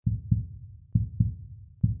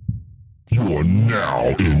You are now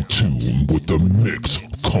in tune with the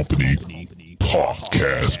MixxCompany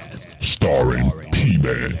podcast, starring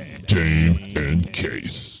P-Man, Dame, and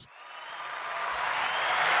Case.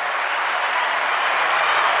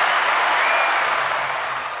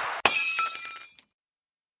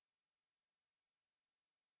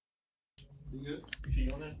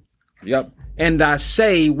 Yep. And I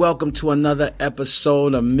say welcome to another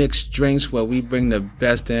episode of MixxDrinks, where we bring the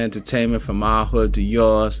best entertainment from our hood to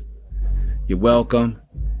yours. You're welcome.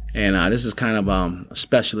 And this is kind of a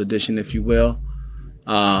special edition, if you will.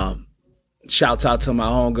 Shouts out to my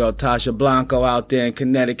homegirl Tasha Blanco out there in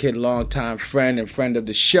Connecticut, longtime friend and friend of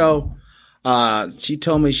the show. She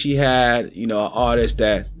told me she had, an artist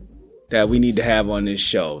that we need to have on this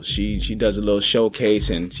show. She does a little showcase,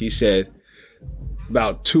 and she said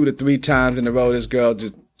about 2 to 3 times in a row, this girl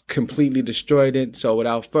just completely destroyed it. So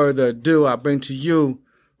without further ado, I bring to you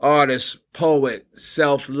artist, poet,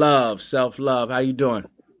 SelfLove. SelfLove, how you doing?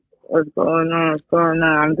 What's going on?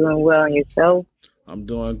 I'm doing well. And yourself? I'm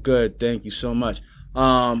doing good. Thank you so much.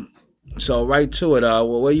 So right to it. Where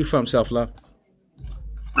are you from, SelfLove?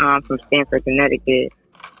 I'm from Stamford, Connecticut.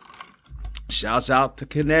 Shouts out to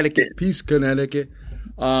Connecticut. Peace, Connecticut.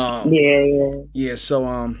 Yeah.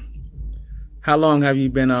 So, how long have you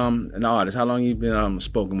been an artist? How long have you been a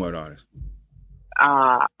spoken word artist?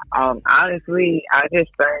 Honestly, I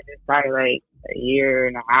just started this probably like a year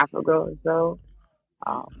and a half ago or so.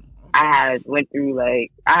 I went through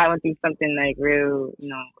something like real,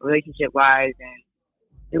 relationship wise, and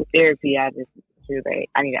through therapy, I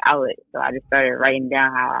need an outlet. So I just started writing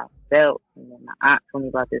down how I felt. And then my aunt told me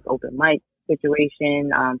about this open mic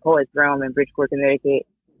situation, Poets Realm in Bridgeport, Connecticut.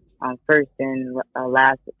 First and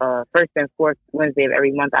fourth Wednesday of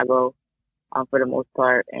every month I go, for the most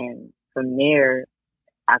part. And from there,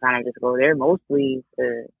 I kind of just go there mostly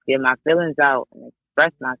to get my feelings out and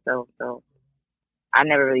express myself. So I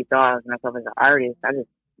never really thought of myself as an artist. I just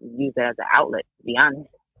use it as an outlet, to be honest.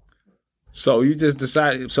 So you just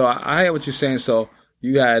decided. So I hear what you're saying. So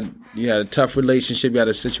you had a tough relationship. You had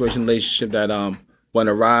a relationship that went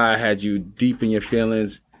awry, had you deep in your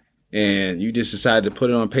feelings, and you just decided to put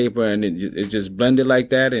it on paper, and it just blended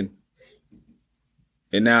like that, and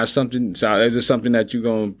now it's something. So is it something that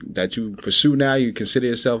you pursue now? You consider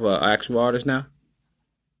yourself an actual artist now?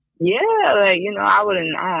 Yeah, I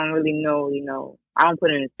don't really know. I don't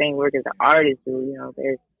put in the same work as an artist do.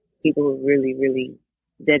 There's people who really, really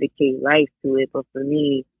dedicate life to it. But for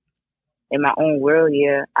me, in my own world,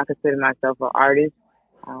 yeah, I consider myself an artist.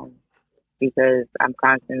 Because I'm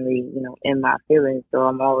constantly, in my feelings. So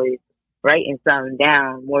I'm always writing something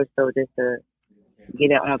down, more so just to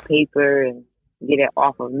get it on paper and get it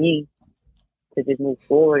off of me to just move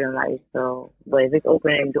forward in life. So, but if it's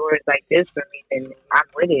opening doors like this for me, then I'm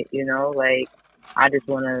with it, I just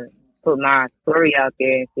want to put my story out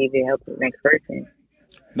there and see if it helps the next person.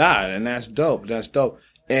 Nah, and that's dope. That's dope.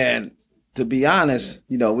 And to be honest,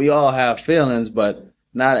 we all have feelings, but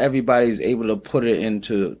not everybody's able to put it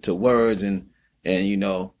into words and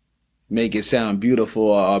make it sound beautiful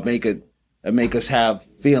or make us have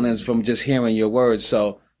feelings from just hearing your words.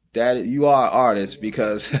 So that you are an artist,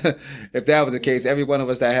 because if that was the case, every one of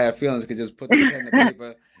us that have feelings could just put the pen to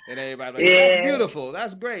paper and everybody that's beautiful,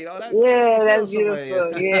 that's great. Oh, that's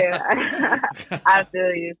beautiful. Yeah, I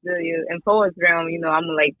feel you. In Poets Realm, I'm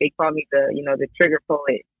they call me the trigger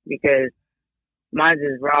poet, because mine's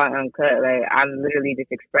is raw and uncut. I'm literally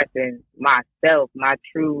just expressing myself, my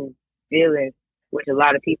true feelings, which a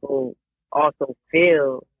lot of people also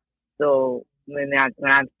feel. So when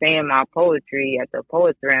I'm saying my poetry at the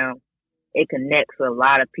Poets Realm, it connects with a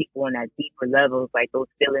lot of people on that deeper levels, like those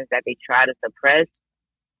feelings that they try to suppress.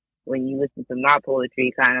 When you listen to my poetry,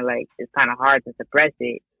 it's kind of hard to suppress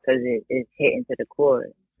it, because it's hitting to the core.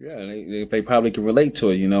 Yeah, they probably can relate to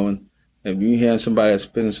it, and if you hear somebody that's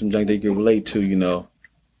spinning some junk they can relate to,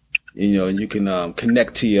 and you can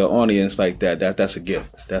connect to your audience like that. That's a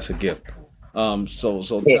gift. That's a gift. So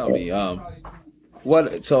tell me,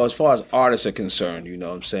 so as far as artists are concerned, what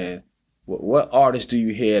I'm saying, what artists do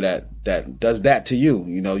you hear that does that to you?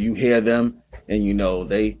 You hear them and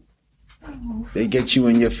they get you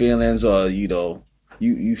in your feelings, or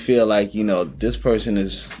you feel like this person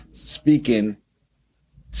is speaking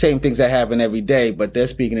same things that happen every day, but they're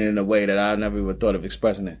speaking it in a way that I never even thought of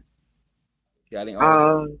expressing it. Got any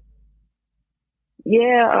artists?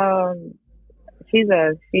 She's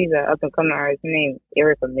a up and coming artist named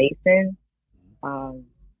Erica Mason.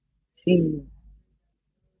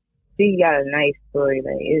 She got a nice story.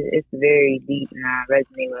 It's very deep, and I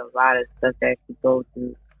resonate with a lot of stuff that she goes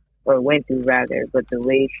through, or went through rather. But the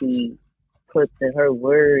way she puts her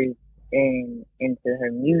words into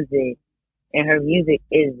her music And her music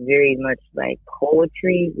is very much like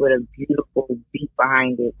poetry with a beautiful beat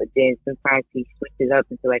behind it. But then sometimes she switches up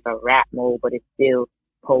into like a rap mode, but it's still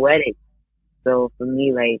poetic. So for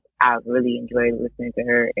me, like, I really enjoyed listening to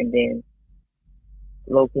her. And then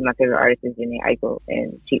low-key, my favorite artist is Janae Aiko,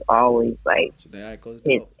 and she always like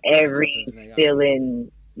hits every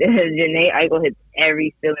feeling. Janae Aiko hits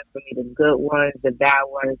every feeling for me: the good ones, the bad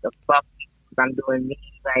ones, the fuck. I'm doing me,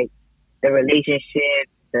 like the relationship,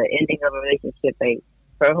 the ending of a relationship. Like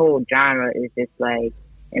her whole genre is just like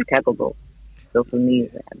impeccable. So for me,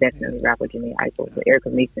 I definitely rap with Janae Aiko. But Erica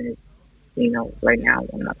Mason is, right now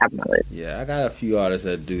on the top of my list. Yeah, I got a few artists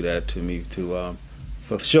that do that to me too.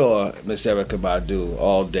 For sure, Miss Erykah Badu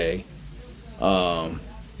all day.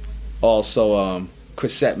 Also,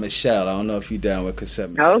 Chrisette Michele. I don't know if you're down with Chrisette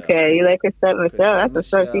Michele. Okay, you like Chrisette Michele? That's a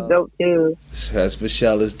sexy dope too. Chrisette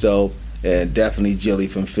Michele is dope, and definitely Jilly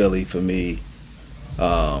from Philly for me.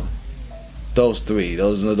 Those three,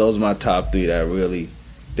 those are my top three that really.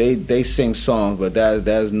 They sing songs, but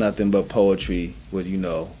that's nothing but poetry with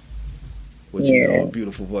a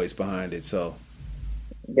beautiful voice behind it. So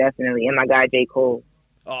definitely, and my guy J. Cole.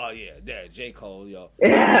 Oh yeah, J. Cole, yo.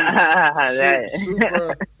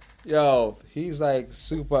 Super, he's like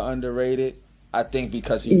super underrated. I think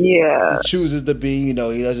because he chooses to be, he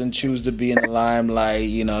doesn't choose to be in the limelight.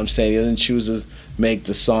 You know what I'm saying? He doesn't choose to make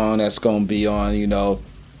the song that's gonna be on,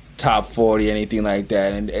 top 40, anything like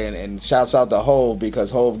that. And shouts out to Hov,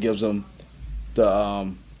 because Hov gives him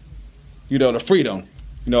the the freedom,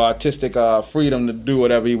 artistic freedom to do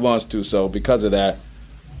whatever he wants to. So because of that,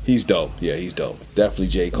 he's dope. Yeah, he's dope. Definitely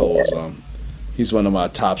J. Cole's. He's one of my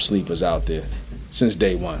top sleepers out there since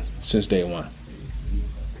day one.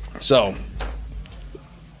 So,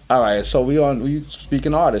 all right. So we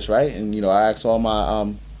speaking artists, right? And I asked all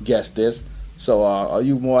my guests this. So, are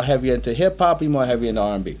you more heavy into hip hop? Or are you more heavy into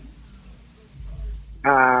R&B?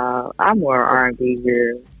 I'm more R&B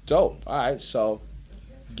here. Dope. All right. So,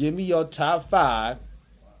 give me your top 5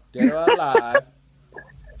 that are alive.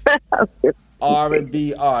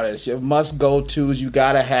 R&B artists, your must go tos. You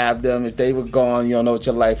gotta have them. If they were gone, you don't know what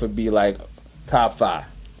your life would be like. Top 5.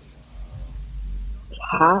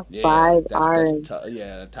 Top 5 R&B.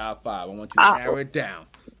 The top 5. I want you to narrow it down.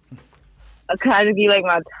 Kind of be like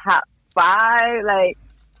my top 5, like,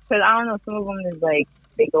 because I don't know. Some of them is like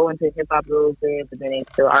they go into hip hop a little bit, but then they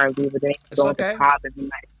still R&B, but then they go into pop and be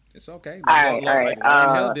like. It's okay. All right.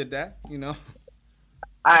 Lauryn Hill did that, All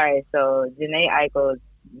right, so Janae Aiko is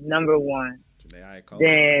number 1.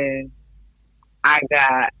 Then I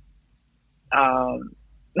got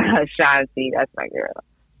Shanti. That's my girl.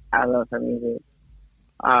 I love her music.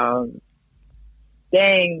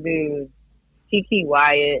 Dang, dude. Kiki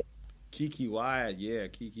Wyatt. Kiki Wyatt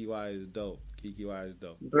is dope.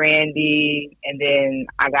 Brandy, and then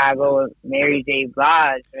I gotta go with Mary J.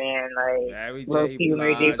 Blige, man. Like Mary J.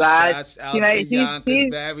 Blige. Shouts out to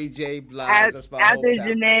Yonkers, Mary J. Blige. That's my after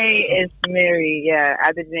Janae is Mary,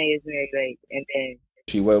 After Janae is Mary, like, and then.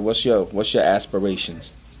 What's your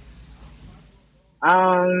aspirations?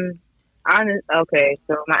 Okay,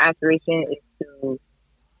 so my aspiration is to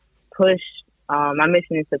push. My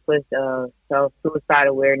mission is to push suicide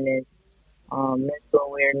awareness, mental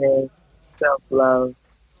awareness, self-love.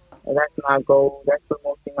 And that's my goal. That's what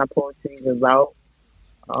mostly my poetry is about.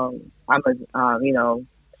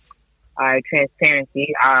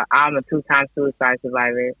 Transparency. I'm a 2-time suicide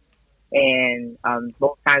survivor, and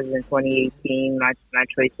both times in 2018. My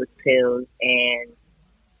choice was pills, and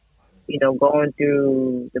going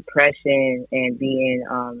through depression and being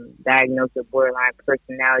diagnosed with borderline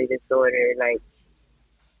personality disorder, like,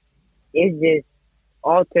 it just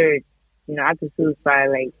altered. After suicide,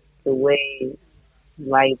 like, the way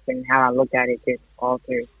life and how I look at it just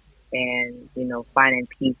altered, and finding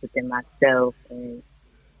peace within myself and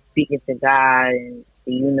speaking to God and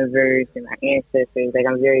the universe and my ancestors. Like,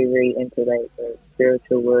 I'm very, very into like the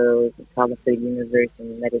spiritual world and talking to the universe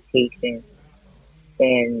and meditation,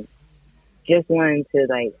 and just wanting to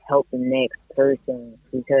like help the next person,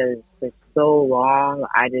 because for so long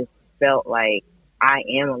I just felt like I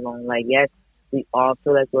am alone. Like, yes, we all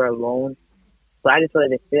feel like we're alone, but I just feel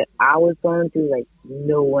like the shit I was going through, like,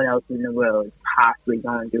 no one else in the world is possibly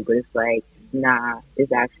going through. But it's like, nah,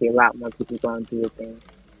 there's actually a lot more people going through it than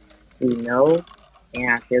we know. And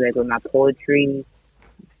I feel like with my poetry,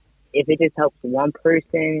 if it just helps one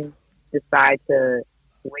person decide to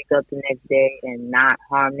wake up the next day and not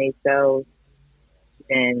harm themselves,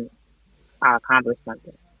 then I'll accomplish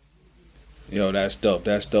something. That's dope.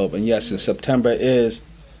 And yes, in September is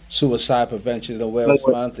Suicide Prevention Awareness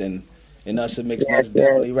Month, and us at MixxNutts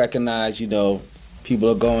definitely recognize, people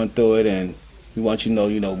are going through it, and We want you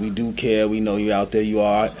to know, we do care. We know you out there. You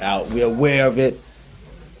are out. We're aware of it.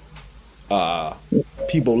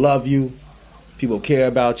 People love you. People care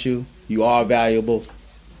about you. You are valuable,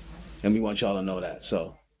 and we want y'all to know that.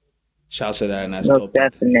 So, shouts to that, and that's dope.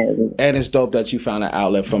 Definitely. And it's dope that you found an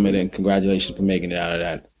outlet from it, and congratulations for making it out of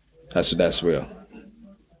that. That's real.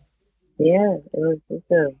 Yeah,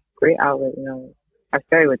 it's a great outlet. I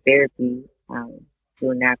started with therapy,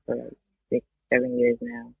 doing that for like 6, 7 years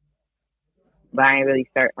now. But I didn't really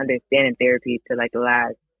start understanding therapy till like the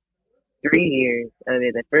last 3 years of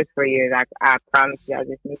it. The first 4 years, I promised you, I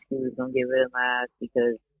just knew she was gonna get rid of my ass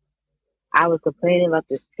because I was complaining about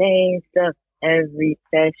the same stuff every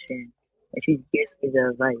session, and she gives me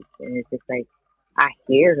the advice, and it's just like I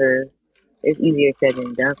hear her. It's easier said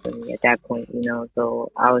than done for me at that point,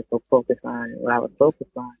 So I was so focused on what I was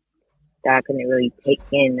focused on that I couldn't really take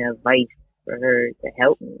in the advice for her to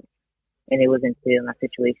help me. And it wasn't until my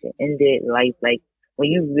situation ended, life, like when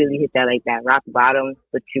you really hit that rock bottom,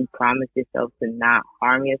 but you promise yourself to not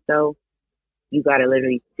harm yourself, you gotta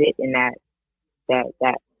literally sit in that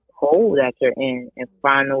hole that you're in and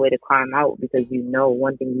find a way to climb out, because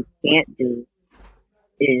one thing you can't do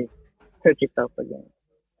is hurt yourself again.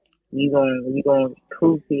 You gonna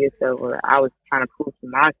prove to yourself, or I was trying to prove to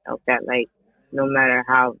myself that like no matter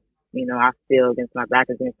how I feel against my back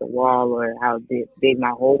against the wall, or how big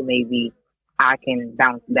my hole may be, I can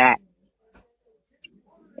bounce back.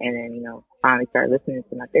 And then finally started listening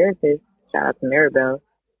to my therapist. Shout out to Maribel.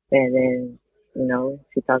 And then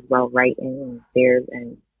she talks about writing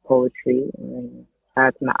and poetry. And then shout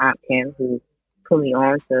out to my aunt Kim, who put me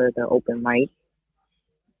on to the open mic.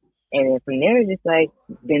 And then from there, it's just like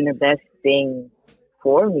been the best thing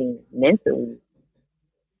for me mentally.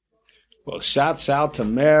 Well, shouts out to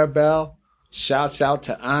Maribel. Shouts out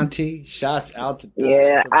to Auntie. Shouts out to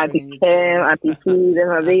Auntie Kim, Auntie P, they're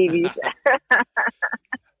my babies.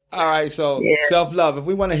 All right, so SelfLove. If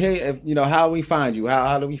we want to hear, how we find you,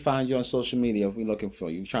 how do we find you on social media? If we're looking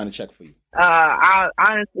for you, trying to check for you. I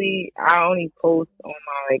only post on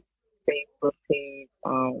my Facebook page. I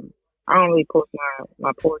don't really post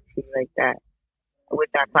my poetry like that, which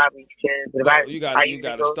I probably should. But you got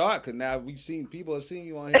to start, because now people are seeing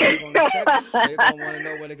you on here. They're going to check. They're going to want to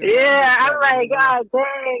know where they can. Yeah, I'm like, God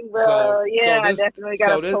dang, bro. I definitely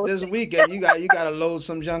got to post. This weekend, you got to load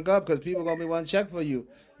some junk up, because people are going to be wanting to check for you.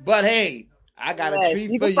 But hey, I got a treat for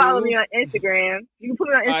you. You can follow me on Instagram. You can put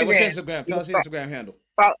me on Instagram. All right, what's Instagram? Tell us your Instagram handle.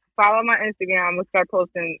 Follow my Instagram. I'm gonna start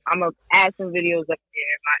posting. I'm gonna add some videos up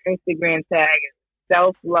there. My Instagram tag is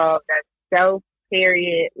SelfLove. That's self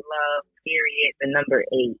period love period the number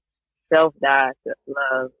 8.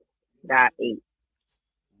 Self.love.8.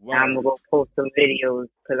 Wow. I'm gonna go post some videos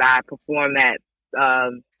because I perform at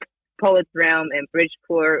Poets Realm in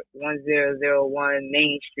Bridgeport, 1001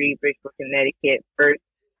 Main Street, Bridgeport, Connecticut. First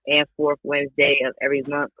and fourth Wednesday of every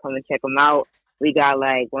month. Come and check them out. We got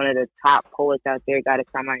like one of the top poets out there. Got to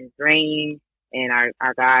come out his range, and our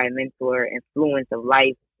guy, mentor, influence of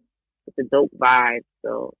life. It's a dope vibe.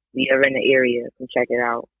 So if you ever in the area, come check it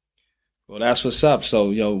out. Well, that's what's up. So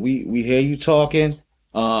we hear you talking.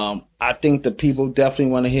 I think the people definitely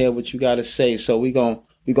want to hear what you got to say. So we're gonna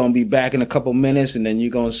be back in a couple minutes, and then you're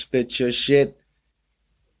gonna spit your shit.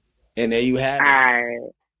 And there you have it. All right.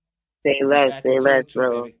 Say less,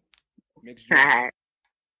 bro. MixxDrinks.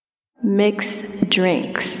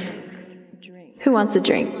 MixxDrinks. Who wants a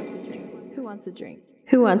drink? Who wants a drink?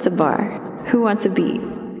 Who wants a bar? Who wants a beat?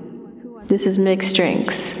 This is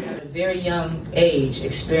MixxDrinks. At a very young age,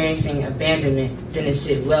 experiencing abandonment didn't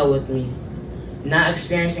sit well with me. Not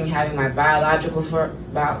experiencing having my biological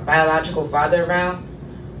father around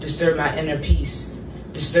disturbed my inner peace,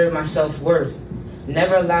 disturbed my self-worth.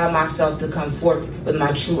 Never allowed myself to come forth with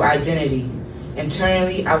my true identity.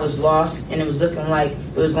 Internally, I was lost, and it was looking like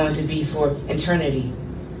it was going to be for eternity.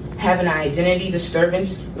 Having an identity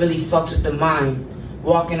disturbance really fucks with the mind.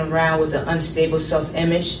 Walking around with an unstable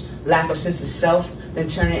self-image, lack of sense of self, then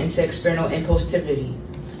turn it into external impulsivity,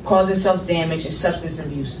 causing self-damage and substance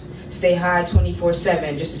abuse. Stay high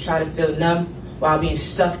 24/7 just to try to feel numb while being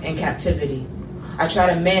stuck in captivity. I try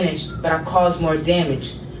to manage, but I cause more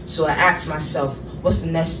damage. So I ask myself, what's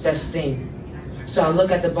the next best thing? So I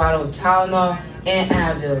look at the bottle of Tylenol and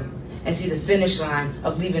Advil and see the finish line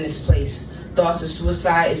of leaving this place. Thoughts of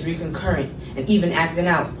suicide is recurrent and even acting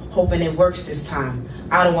out, hoping it works this time.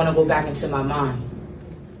 I don't want to go back into my mind.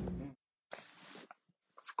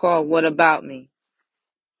 It's called What About Me?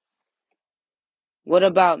 What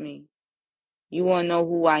about me? You want to know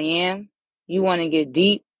who I am? You want to get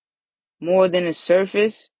deep? More than the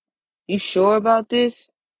surface? You sure about this?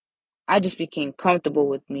 I just became comfortable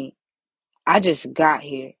with me. I just got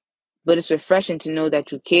here. But it's refreshing to know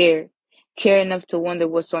that you care enough to wonder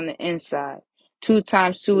what's on the inside.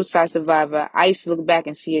 2-time suicide survivor, I used to look back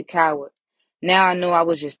and see a coward. Now I know I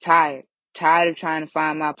was just tired of trying to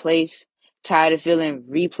find my place, tired of feeling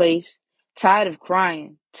replaced, tired of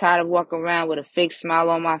crying, tired of walking around with a fake smile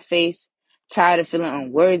on my face, tired of feeling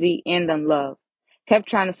unworthy and unloved. Kept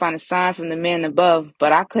trying to find a sign from the man above,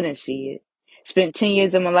 but I couldn't see it. Spent 10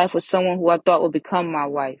 years of my life with someone who I thought would become my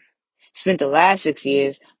wife. Spent the last 6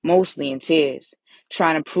 years mostly in tears,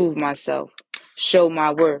 trying to prove myself, show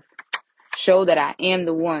my worth, show that I am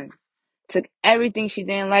the one. Took everything she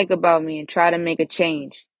didn't like about me and tried to make a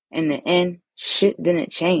change. In the end, shit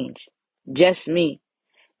didn't change. Just me.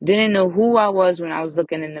 Didn't know who I was when I was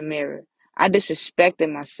looking in the mirror. I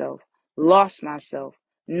disrespected myself, lost myself,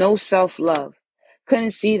 no self-love.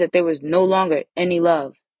 Couldn't see that there was no longer any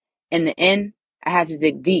love. In the end, I had to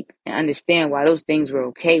dig deep and understand why those things were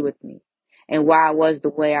okay with me and why I was the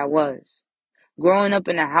way I was. Growing up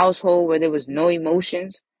in a household where there was no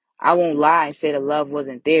emotions, I won't lie and say the love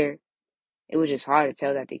wasn't there. It was just hard to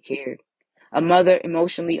tell that they cared. A mother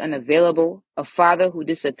emotionally unavailable, a father who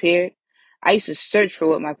disappeared. I used to search for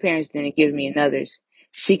what my parents didn't give me in others,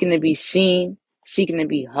 seeking to be seen, seeking to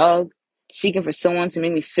be hugged, seeking for someone to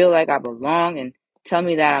make me feel like I belong and tell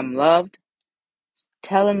me that I'm loved,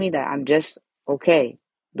 telling me that I'm just okay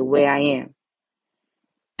the way I am.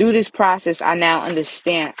 Through this process, I now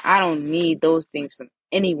understand I don't need those things from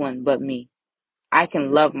anyone but me. I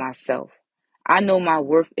can love myself. I know my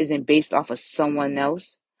worth isn't based off of someone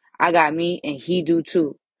else. I got me and he do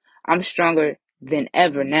too. I'm stronger than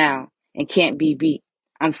ever now and can't be beat.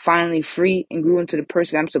 I'm finally free and grew into the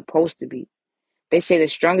person I'm supposed to be. They say the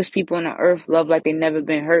strongest people on the earth love like they never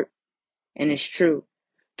been hurt. And it's true.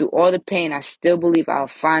 Through all the pain, I still believe I'll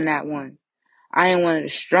find that one. I am one of the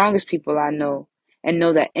strongest people I know and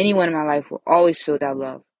know that anyone in my life will always feel that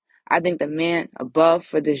love. I thank the man above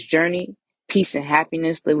for this journey. Peace and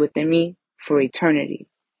happiness live within me for eternity.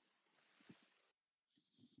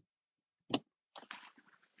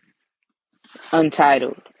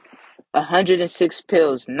 Untitled. 106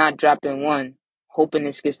 pills, not dropping one. Hoping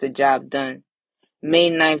this gets the job done. May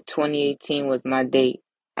 9th, 2018 was my date.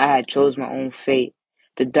 I had chose my own fate.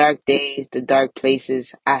 The dark days, the dark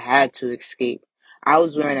places, I had to escape. I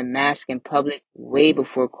was wearing a mask in public way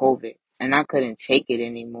before COVID, and I couldn't take it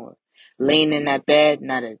anymore. Laying in that bed,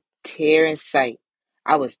 not a tear in sight.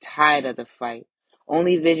 I was tired of the fight.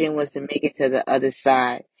 Only vision was to make it to the other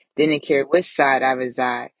side. Didn't care which side I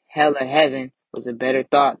reside. Hell or heaven was a better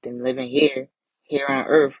thought than living here on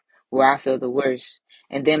earth, where I feel the worst.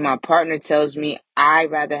 And then my partner tells me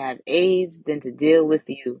I'd rather have AIDS than to deal with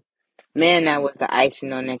you. Man, that was the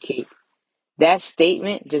icing on that cake. That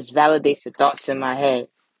statement just validates the thoughts in my head.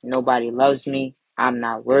 Nobody loves me. I'm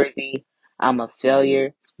not worthy. I'm a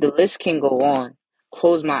failure. The list can go on.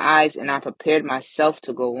 Closed my eyes and I prepared myself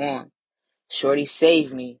to go on. Shorty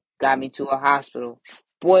saved me, got me to a hospital.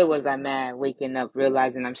 Boy, was I mad waking up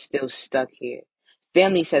realizing I'm still stuck here.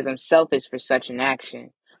 Family says I'm selfish for such an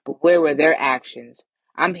action, but where were their actions?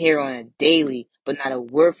 I'm here on a daily, but not a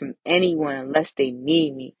word from anyone unless they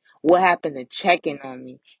need me. What happened to checking on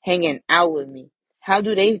me, hanging out with me? How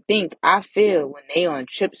do they think I feel when they on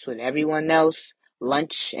trips with everyone else,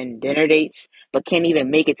 lunch and dinner dates, but can't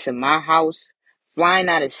even make it to my house? Flying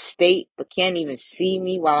out of state, but can't even see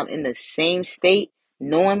me while I'm in the same state,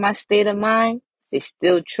 knowing my state of mind, they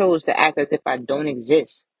still chose to act as if I don't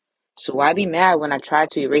exist. So why be mad when I try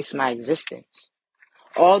to erase my existence?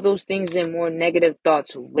 All those things and more negative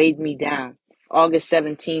thoughts weighed me down. August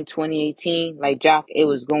 2018, like Jock, it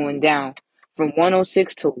was going down. From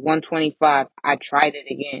 106 to 125, I tried it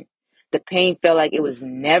again. The pain felt like it was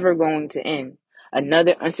never going to end.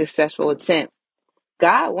 Another unsuccessful attempt.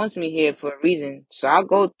 God wants me here for a reason, so I'll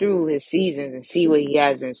go through his seasons and see what he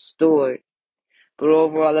has in store. But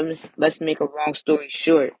overall, let's make a long story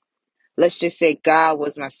short. Let's just say God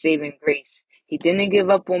was my saving grace. He didn't give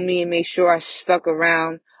up on me and made sure I stuck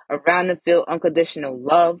around to feel unconditional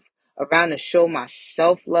love, around to show my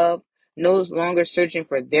self-love, no longer searching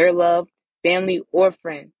for their love, family or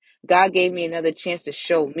friend. God gave me another chance to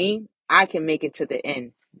show me I can make it to the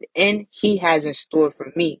end. The end he has in store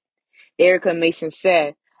for me. Erica Mason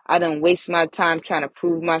said, I done waste my time trying to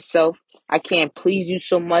prove myself. I can't please you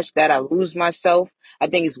so much that I lose myself. I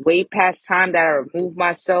think it's way past time that I remove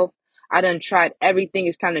myself. I done tried everything.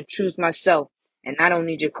 It's time to choose myself. And I don't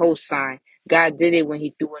need your cosign. God did it when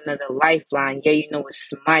he threw another lifeline. Yeah, you know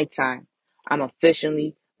it's my time. I'm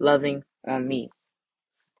officially loving on me.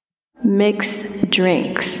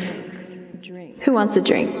 MixxDrinks. Who wants a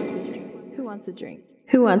drink? Who wants a drink?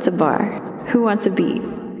 Who wants a bar? Who wants a beat?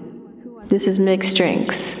 This is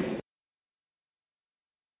MixxDrinks.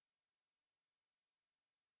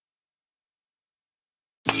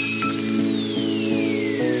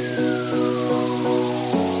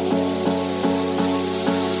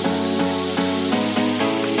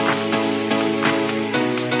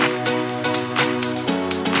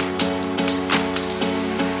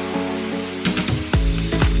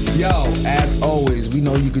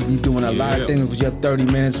 a lot of things with your 30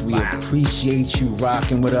 minutes. We appreciate you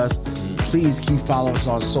rocking with us. Please keep following us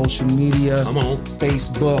on social media. Come on.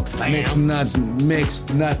 Facebook, MixxNutts,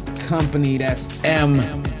 MixxCompany. That's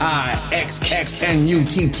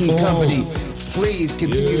MixxNutts Company. Please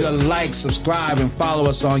continue to like, subscribe, and follow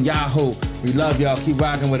us on Yahoo. We love y'all. Keep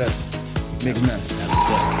rocking with us.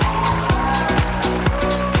 MixxNutts.